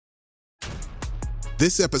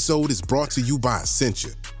This episode is brought to you by Essentia.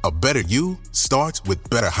 A better you starts with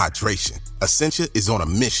better hydration. Essentia is on a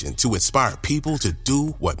mission to inspire people to do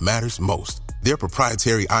what matters most. Their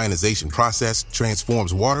proprietary ionization process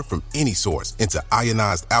transforms water from any source into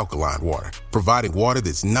ionized alkaline water, providing water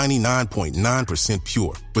that's 99.9%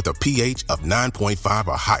 pure with a pH of 9.5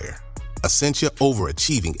 or higher. Essentia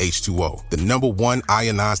Overachieving H2O, the #1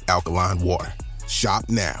 ionized alkaline water. Shop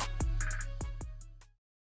now.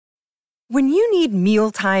 When you need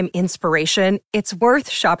mealtime inspiration, it's worth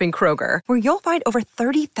shopping Kroger, where you'll find over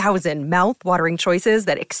 30,000 mouth-watering choices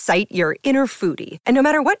that excite your inner foodie. And no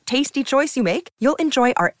matter what tasty choice you make, you'll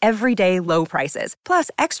enjoy our everyday low prices, plus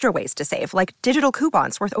extra ways to save, like digital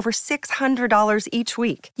coupons worth over $600 each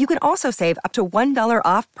week. You can also save up to $1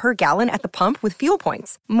 off per gallon at the pump with fuel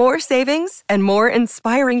points. More savings and more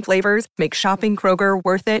inspiring flavors make shopping Kroger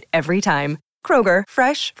worth it every time. Kroger,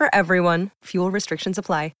 fresh for everyone. Fuel restrictions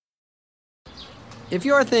apply. If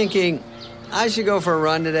you're thinking, I should go for a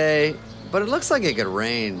run today, but it looks like it could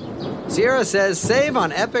rain, Sierra says save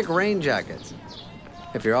on epic rain jackets.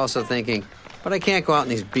 If you're also thinking, but I can't go out in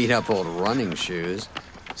these beat-up old running shoes,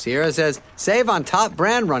 Sierra says save on top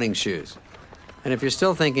brand running shoes. And if you're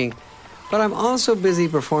still thinking, but I'm also busy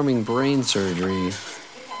performing brain surgery,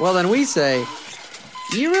 well then we say,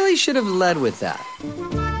 you really should have led with that.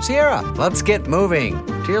 Sierra, let's get moving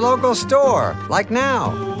to your local store, like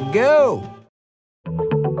now. Go!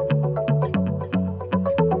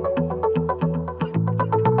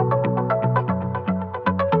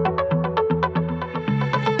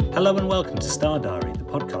 Hello and welcome to Star Diary, the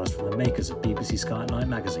podcast from the makers of BBC Sky at Night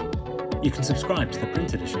magazine. You can subscribe to the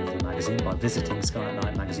print edition of the magazine by visiting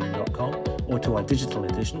skyatnightmagazine.com or to our digital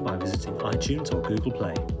edition by visiting iTunes or Google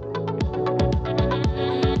Play.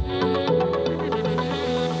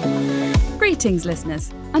 Greetings,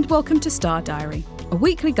 listeners, and welcome to Star Diary, a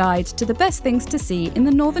weekly guide to the best things to see in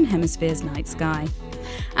the Northern Hemisphere's night sky.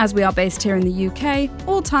 As we are based here in the UK,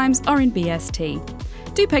 all times are in BST.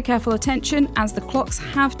 Do pay careful attention as the clocks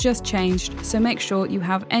have just changed, so make sure you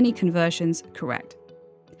have any conversions correct.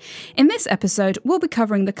 In this episode, we'll be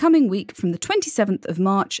covering the coming week from the 27th of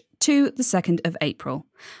March to the 2nd of April.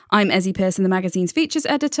 I'm Ezzy Pearson, the magazine's features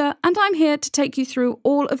editor, and I'm here to take you through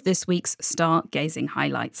all of this week's star-gazing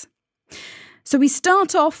highlights. So we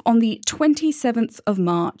start off on the 27th of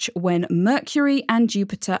March when Mercury and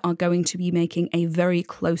Jupiter are going to be making a very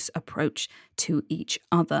close approach to each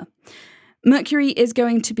other. Mercury is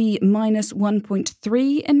going to be minus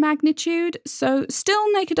 1.3 in magnitude, so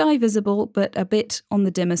still naked eye visible, but a bit on the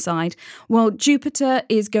dimmer side, while Jupiter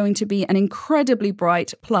is going to be an incredibly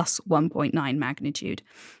bright plus 1.9 magnitude.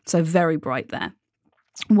 So very bright there.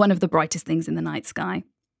 One of the brightest things in the night sky.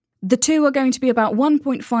 The two are going to be about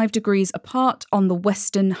 1.5 degrees apart on the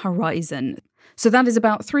western horizon. So that is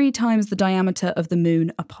about 3 times the diameter of the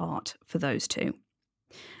moon apart for those two.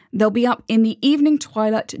 They'll be up in the evening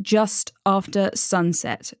twilight just after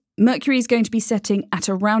sunset. Mercury is going to be setting at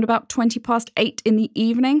around about 20 past 8 in the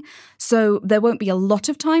evening, so there won't be a lot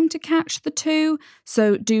of time to catch the two,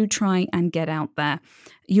 so do try and get out there.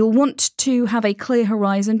 You'll want to have a clear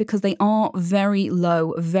horizon because they are very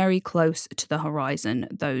low, very close to the horizon,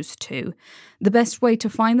 those two. The best way to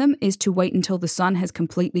find them is to wait until the sun has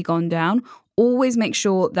completely gone down. Always make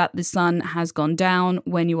sure that the sun has gone down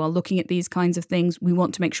when you are looking at these kinds of things. We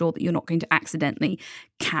want to make sure that you're not going to accidentally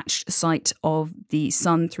catch sight of the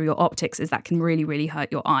sun through your optics, as that can really, really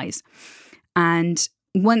hurt your eyes. And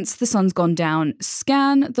once the sun's gone down,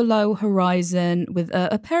 scan the low horizon with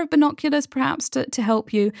a pair of binoculars, perhaps, to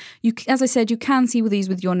help you. As I said, you can see with these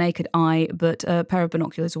with your naked eye, but a pair of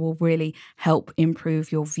binoculars will really help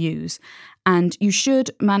improve your views. And you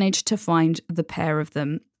should manage to find the pair of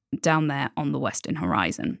them down there on the western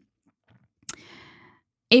horizon.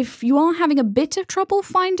 If you are having a bit of trouble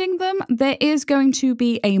finding them, there is going to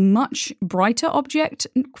be a much brighter object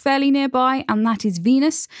fairly nearby, and that is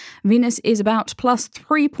Venus. Venus is about plus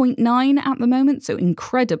 3.9 at the moment, so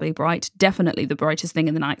incredibly bright, definitely the brightest thing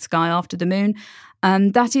in the night sky after the moon.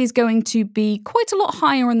 That is going to be quite a lot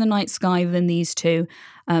higher in the night sky than these two.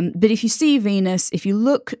 But if you see Venus, if you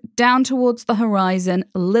look down towards the horizon,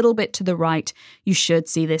 a little bit to the right, you should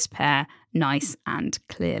see this pair nice and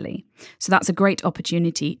clearly. So that's a great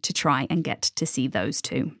opportunity to try and get to see those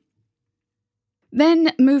two.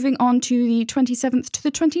 Then moving on to the 27th to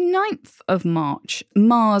the 29th of March,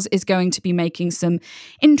 Mars is going to be making some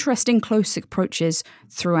interesting close approaches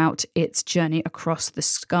throughout its journey across the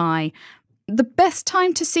sky. The best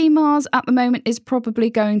time to see Mars at the moment is probably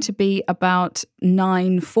going to be about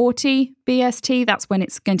 9:40 BST. That's when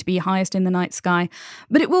it's going to be highest in the night sky.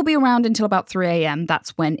 But it will be around until about 3 a.m.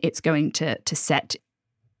 That's when it's going to set.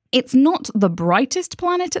 It's not the brightest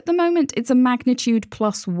planet at the moment. It's a magnitude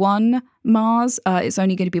 +1 Mars. It's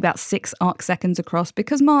only going to be about 6 arc seconds across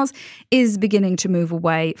because Mars is beginning to move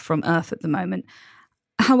away from Earth at the moment.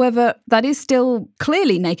 However, that is still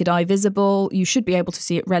clearly naked eye visible. You should be able to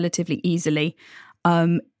see it relatively easily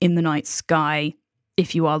in the night sky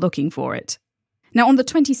if you are looking for it. Now, on the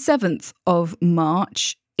 27th of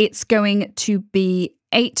March, it's going to be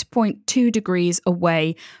 8.2 degrees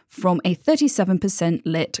away from a 37%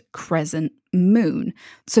 lit crescent moon.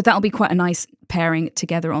 So that'll be quite a nice pairing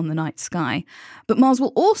together on the night sky. But Mars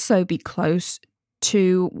will also be close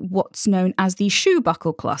to what's known as the Shoe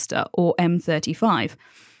Buckle Cluster, or M35.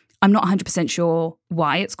 I'm not 100% sure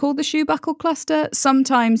why it's called the Shoe Buckle Cluster.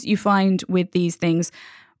 Sometimes you find with these things,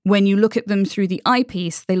 when you look at them through the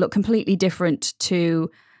eyepiece, they look completely different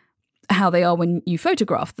to how they are when you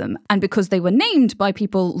photograph them. And because they were named by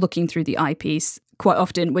people looking through the eyepiece, quite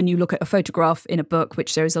often when you look at a photograph in a book,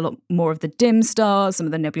 which shows a lot more of the dim stars, some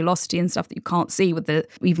of the nebulosity and stuff that you can't see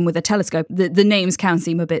even with a telescope, the names can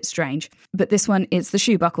seem a bit strange. But this one is the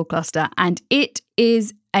Shoe Buckle Cluster, and it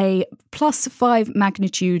is a +5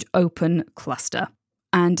 magnitude open cluster.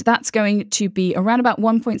 And that's going to be around about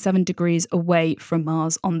 1.7 degrees away from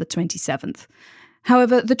Mars on the 27th.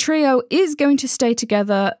 However, the trio is going to stay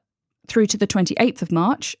together through to the 28th of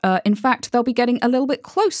March. In fact, they'll be getting a little bit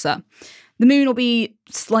closer. The moon will be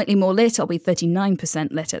slightly more lit. It'll be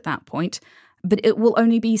 39% lit at that point, but it will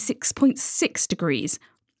only be 6.6 degrees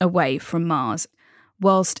away from Mars,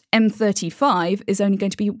 whilst M35 is only going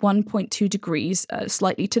to be 1.2 degrees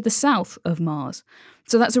slightly to the south of Mars.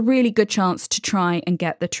 So that's a really good chance to try and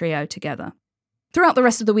get the trio together. Throughout the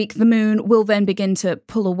rest of the week, the moon will then begin to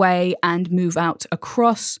pull away and move out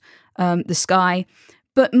across the sky.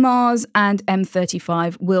 But Mars and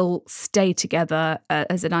M35 will stay together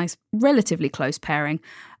as a nice, relatively close pairing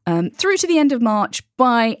through to the end of March.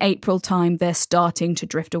 By April time, they're starting to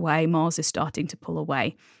drift away. Mars is starting to pull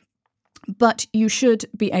away. But you should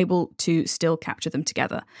be able to still capture them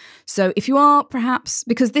together. So if you are perhaps,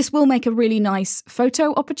 because this will make a really nice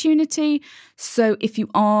photo opportunity, so if you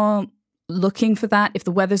are looking for that, if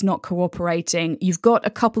the weather's not cooperating, you've got a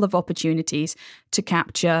couple of opportunities to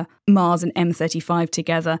capture Mars and M35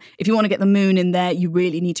 together. If you want to get the moon in there, you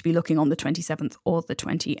really need to be looking on the 27th or the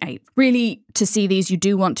 28th. Really, to see these, you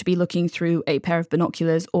do want to be looking through a pair of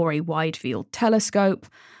binoculars or a wide field telescope.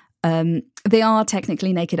 They are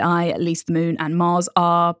technically naked eye, at least the moon and Mars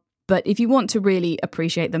are, but if you want to really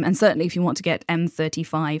appreciate them, and certainly if you want to get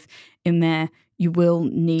M35 in there, you will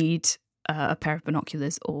need a pair of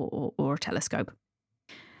binoculars or a telescope.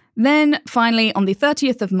 Then, finally, on the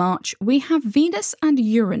 30th of March, we have Venus and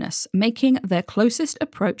Uranus making their closest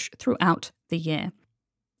approach throughout the year.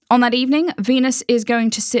 On that evening, Venus is going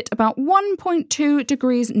to sit about 1.2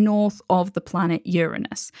 degrees north of the planet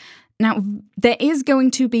Uranus. Now, there is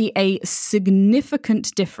going to be a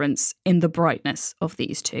significant difference in the brightness of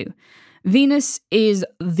these two. Venus is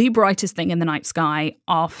the brightest thing in the night sky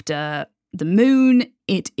after the moon.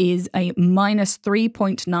 It is a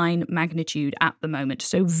 -3.9 magnitude at the moment.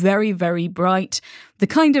 So very, very bright. The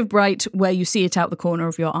kind of bright where you see it out the corner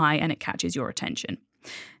of your eye and it catches your attention.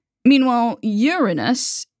 Meanwhile,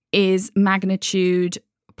 Uranus is magnitude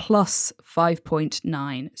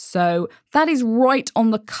 +5.9. So that is right on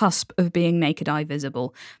the cusp of being naked eye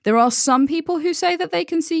visible. There are some people who say that they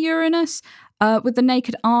can see Uranus with the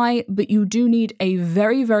naked eye, but you do need a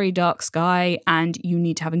very, very dark sky and you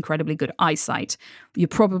need to have incredibly good eyesight. You're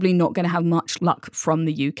probably not going to have much luck from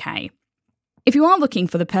the UK. If you are looking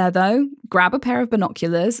for the pair, though, grab a pair of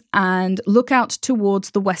binoculars and look out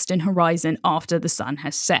towards the western horizon after the sun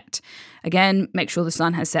has set. Again, make sure the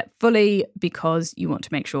sun has set fully because you want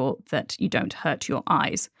to make sure that you don't hurt your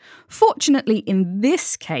eyes. Fortunately, in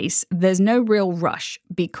this case, there's no real rush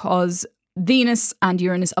because Venus and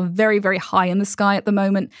Uranus are very, very high in the sky at the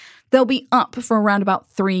moment. They'll be up for around about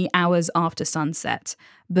 3 hours after sunset,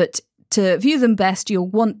 but to view them best, you're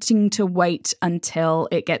wanting to wait until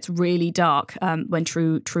it gets really dark, when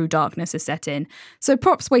true darkness is set in. So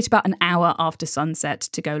perhaps wait about an hour after sunset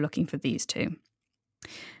to go looking for these two.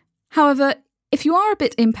 However, if you are a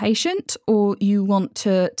bit impatient or you want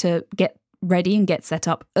to get ready and get set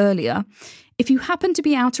up earlier, if you happen to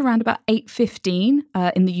be out around about 8:15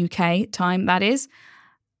 in the UK time, that is,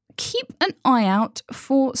 keep an eye out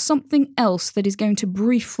for something else that is going to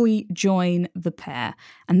briefly join the pair,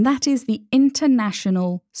 and that is the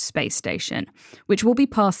International Space Station, which will be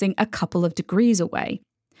passing a couple of degrees away.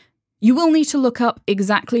 You will need to look up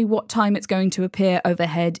exactly what time it's going to appear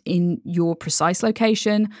overhead in your precise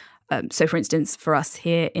location. So, for instance, for us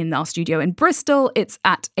here in our studio in Bristol, it's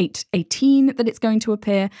at 8:18 that it's going to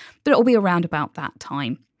appear, but it will be around about that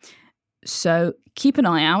time. So keep an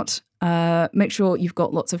eye out. Make sure you've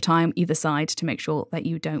got lots of time either side to make sure that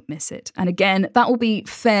you don't miss it. And again, that will be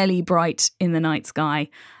fairly bright in the night sky.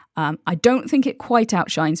 I don't think it quite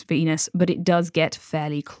outshines Venus, but it does get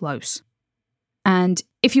fairly close. And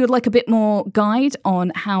if you would like a bit more guide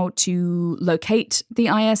on how to locate the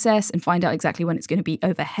ISS and find out exactly when it's going to be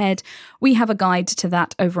overhead, we have a guide to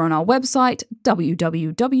that over on our website,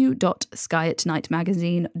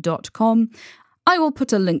 www.skyatnightmagazine.com. I will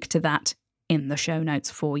put a link to that in the show notes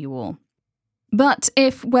for you all. But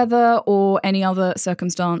if weather or any other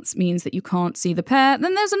circumstance means that you can't see the pair,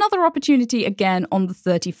 then there's another opportunity again on the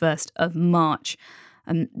 31st of March.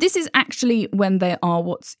 This is actually when they are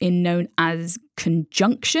what's known as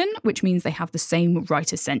conjunction, which means they have the same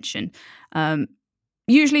right ascension.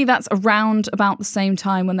 Usually that's around about the same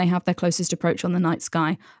time when they have their closest approach on the night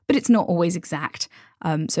sky, but it's not always exact.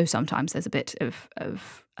 So sometimes there's a bit of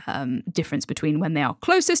difference between when they are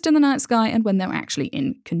closest in the night sky and when they're actually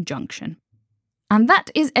in conjunction. And that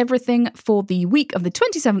is everything for the week of the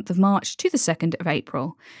 27th of March to the 2nd of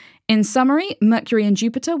April. In summary, Mercury and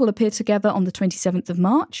Jupiter will appear together on the 27th of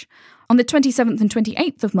March. On the 27th and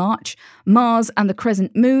 28th of March, Mars and the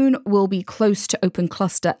crescent moon will be close to open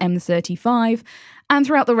cluster M35, and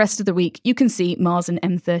throughout the rest of the week, you can see Mars and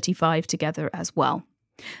M35 together as well.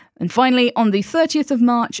 And finally, on the 30th of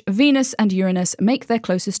March, Venus and Uranus make their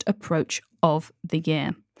closest approach of the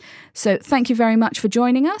year. So thank you very much for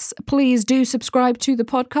joining us. Please do subscribe to the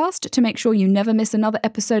podcast to make sure you never miss another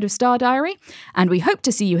episode of Star Diary, and we hope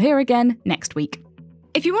to see you here again next week.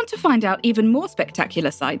 If you want to find out even more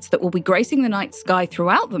spectacular sights that will be gracing the night sky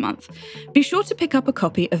throughout the month, be sure to pick up a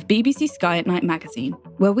copy of BBC Sky at Night magazine,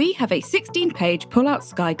 where we have a 16-page pull-out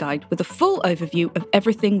sky guide with a full overview of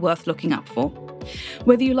everything worth looking up for.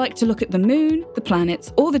 Whether you like to look at the moon, the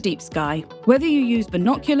planets, or the deep sky, whether you use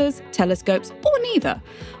binoculars, telescopes, or neither,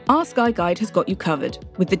 our sky guide has got you covered,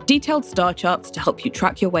 with the detailed star charts to help you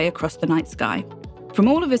track your way across the night sky. From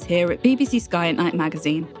all of us here at BBC Sky at Night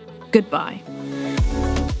magazine, goodbye.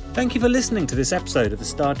 Thank you for listening to this episode of the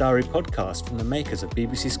Star Diary podcast from the makers of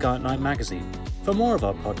BBC Sky at Night magazine. For more of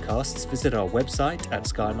our podcasts, visit our website at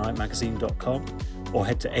skyatnightmagazine.com or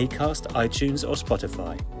head to Acast, iTunes or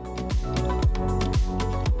Spotify.